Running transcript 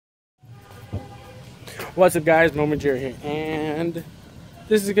What's up, guys? Momentary here, and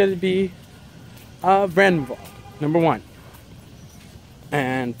this is going to be a random vlog number 1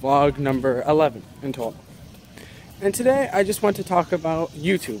 and vlog number 11 in total. And today I just want to talk about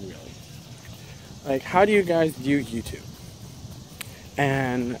YouTube, really. Like, how do you guys view YouTube?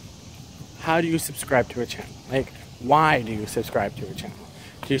 And how do you subscribe to a channel? Like, why do you subscribe to a channel?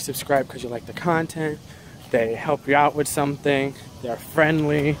 Do you subscribe because you like the content? They help you out with something? They're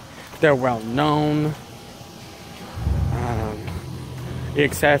friendly? They're well known? You're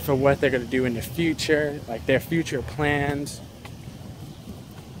excited for what they're going to do in the future, like their future plans.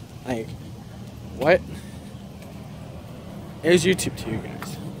 Like, what is YouTube to you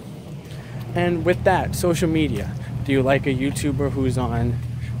guys? And with that, social media. Do you like a YouTuber who's on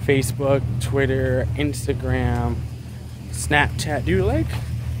Facebook, Twitter, Instagram, Snapchat? Do you like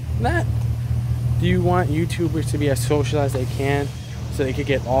that? Do you want YouTubers to be as social as they can so they could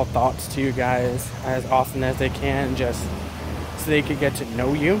get all thoughts to you guys as often as they can, just so they could get to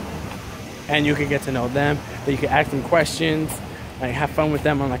know you and you could get to know them, that you could ask them questions, like have fun with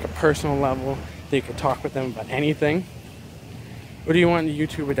them on like a personal level, that you could talk with them about anything? Or do you want a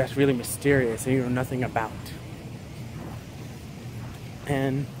YouTuber that's really mysterious and you know nothing about?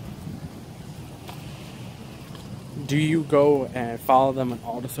 And do you go and follow them on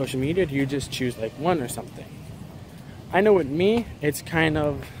all the social media? Do you just choose like one or something? I know with me, it's kind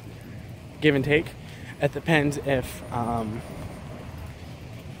of give and take. It depends if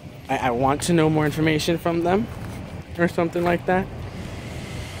I want to know more information from them or something like that,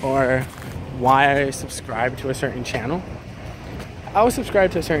 or why I subscribe to a certain channel. I will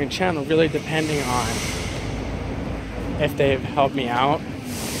subscribe to a certain channel really depending on if they've helped me out,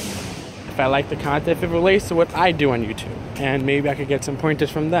 if I like the content, if it relates to what I do on YouTube, and maybe I could get some pointers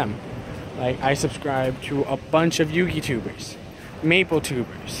from them. Like, I subscribe to a bunch of YouTubers, Maple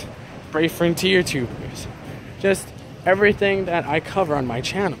Tubers, Brave Frontier Tubers, just everything that I cover on my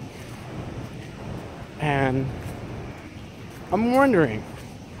channel. And I'm wondering,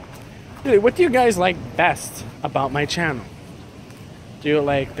 really, what do you guys like best about my channel? Do you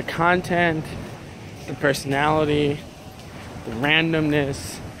like the content, the personality, the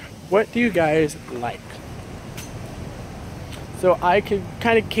randomness? What do you guys like? So I could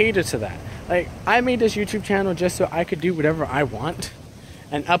kind of cater to that. Like, I made this YouTube channel just so I could do whatever I want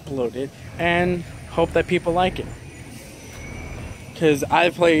and upload it and hope that people like it. Because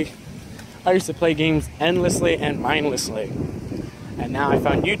I used to play games endlessly and mindlessly. And now I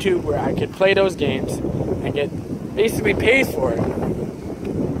found YouTube where I could play those games and get basically paid for it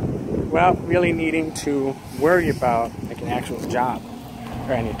without really needing to worry about like an actual job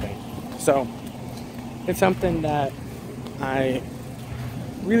or anything. So it's something that I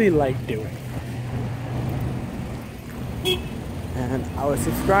really like doing. And I would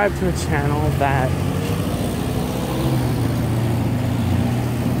subscribe to a channel that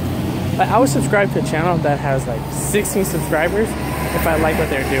has like 16 subscribers if I like what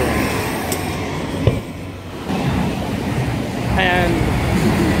they're doing. And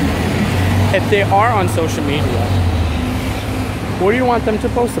if they are on social media, what do you want them to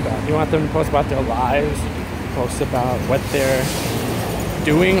post about? Do you want them to post about their lives? Post about what they're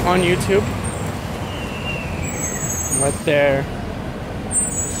doing on YouTube? What they're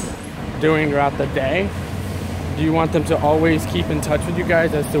doing throughout the day? Do you want them to always keep in touch with you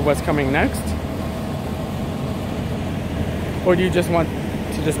guys as to what's coming next? Or do you just want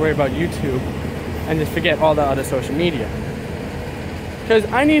to just worry about YouTube and just forget all the other social media? Because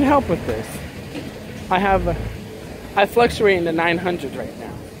I need help with this. I fluctuate in the 900 right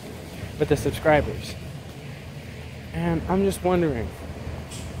now with the subscribers. And I'm just wondering,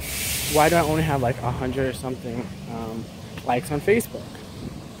 why do I only have like 100 or something likes on Facebook?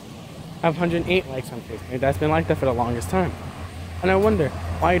 I have 108 likes on Facebook. That's been like that for the longest time. And I wonder,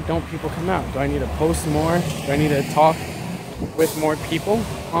 why don't people come out? Do I need to post more? Do I need to talk with more people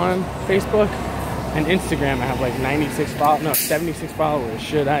on Facebook? And Instagram, I have like 76 followers.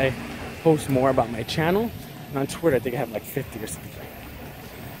 Should I post more about my channel? And on Twitter, I think I have like 50 or something.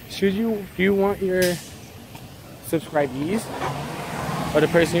 Do you want your subscribees, or the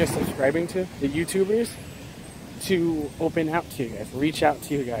person you're subscribing to, the YouTubers, to open out to you guys, reach out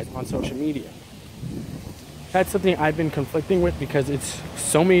to you guys on social media? That's something I've been conflicting with, because it's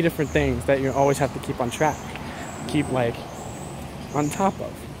so many different things that you always have to keep on track, keep like on top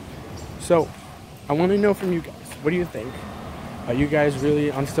of. So I want to know from you guys, what do you think? Are you guys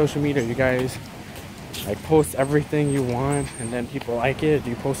really on social media? You guys like post everything you want and then people like it? Do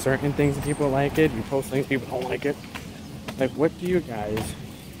you post certain things and people like it? Do you post things people don't like it? Like, what do you guys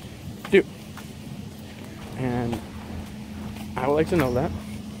do? And I would like to know that.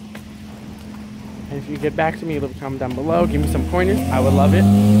 And if you get back to me, leave a comment down below. Give me some pointers. I would love it.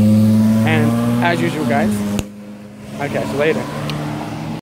 And as usual, guys, I'll catch you later.